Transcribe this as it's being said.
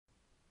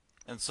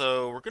And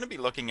so we're going to be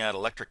looking at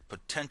electric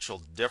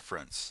potential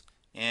difference.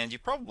 And you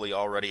probably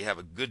already have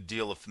a good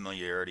deal of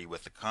familiarity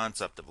with the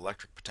concept of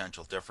electric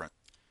potential difference.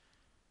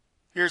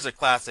 Here's a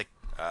classic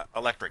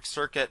electric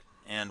circuit,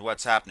 and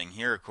what's happening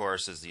here, of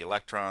course, is the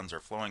electrons are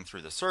flowing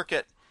through the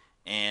circuit,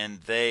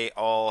 and they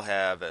all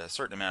have a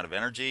certain amount of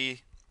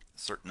energy, a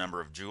certain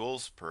number of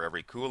joules per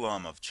every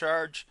coulomb of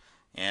charge,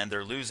 and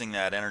they're losing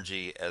that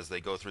energy as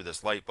they go through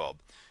this light bulb.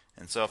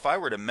 And so if I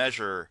were to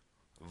measure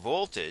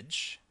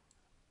voltage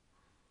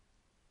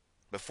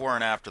before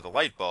and after the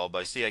light bulb,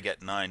 I see I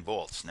get 9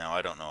 volts. Now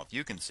I don't know if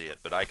you can see it,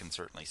 but I can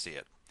certainly see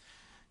it.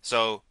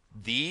 So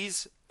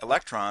these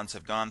electrons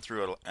have gone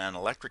through an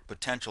electric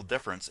potential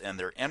difference, and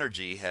their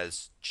energy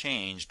has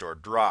changed or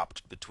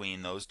dropped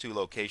between those two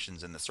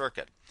locations in the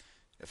circuit.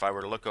 If I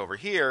were to look over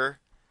here,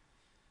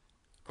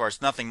 of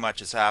course nothing much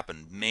has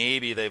happened.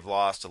 Maybe they've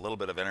lost a little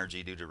bit of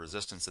energy due to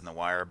resistance in the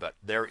wire, but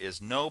there is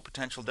no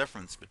potential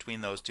difference between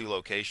those two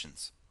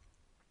locations.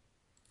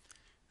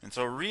 And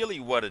so really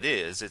what it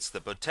is, it's the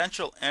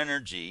potential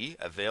energy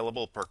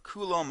available per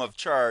coulomb of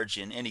charge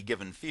in any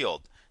given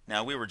field.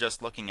 Now we were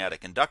just looking at a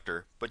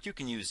conductor, but you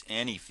can use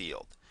any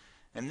field.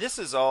 And this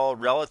is all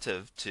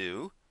relative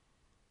to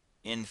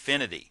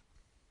infinity.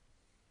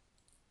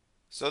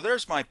 So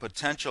there's my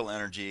potential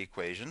energy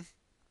equation.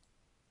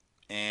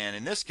 And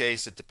in this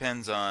case it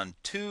depends on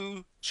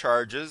two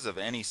charges of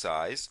any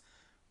size.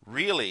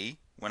 Really,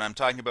 when I'm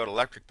talking about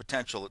electric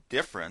potential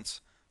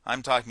difference,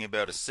 I'm talking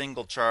about a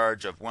single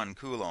charge of 1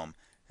 coulomb,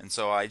 and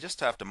so I just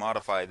have to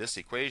modify this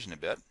equation a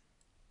bit.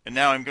 And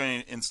now I'm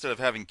going to, instead of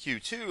having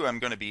Q2, I'm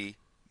going to be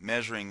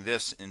measuring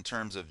this in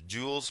terms of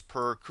joules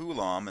per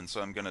coulomb, and so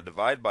I'm going to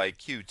divide by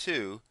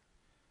Q2,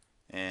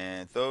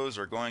 and those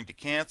are going to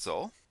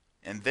cancel.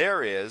 And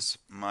there is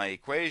my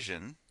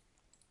equation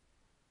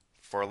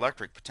for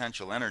electric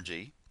potential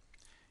energy.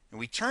 And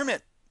we term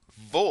it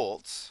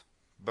volts,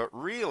 but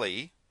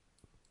really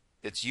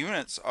its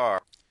units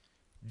are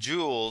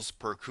joules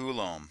per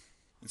coulomb.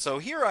 And so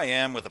here I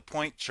am with a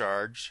point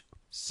charge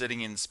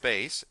sitting in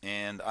space,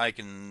 and I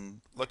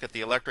can look at the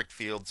electric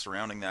field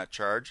surrounding that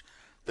charge.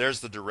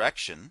 There's the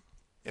direction.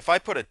 If I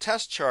put a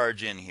test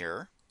charge in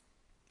here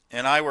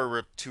and I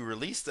were to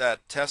release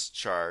that test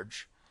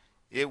charge,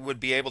 it would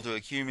be able to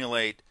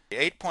accumulate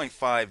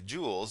 8.5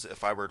 joules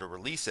if I were to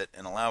release it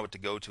and allow it to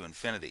go to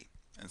infinity.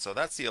 And so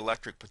that's the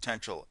electric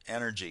potential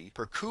energy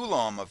per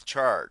coulomb of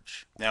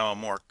charge. Now a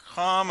more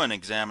common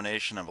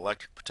examination of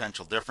electric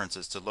potential difference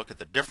is to look at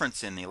the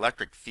difference in the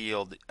electric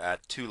field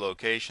at two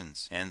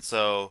locations. And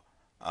so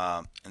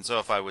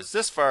if I was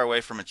this far away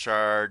from a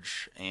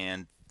charge,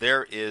 and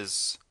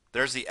there's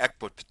the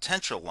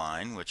equipotential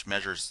line, which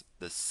measures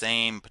the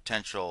same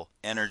potential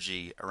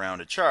energy around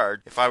a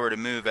charge. If I were to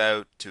move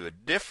out to a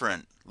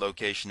different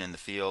location in the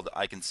field,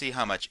 I can see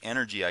how much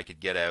energy I could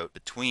get out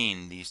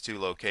between these two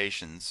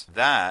locations.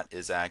 That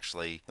is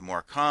actually the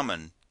more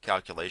common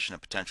calculation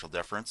of potential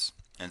difference.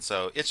 And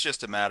so it's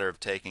just a matter of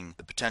taking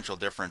the potential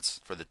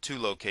difference for the two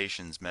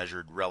locations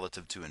measured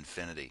relative to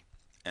infinity.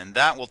 And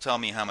that will tell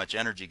me how much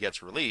energy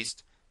gets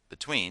released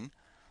between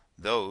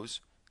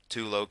those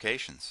two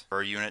locations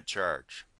per unit charge.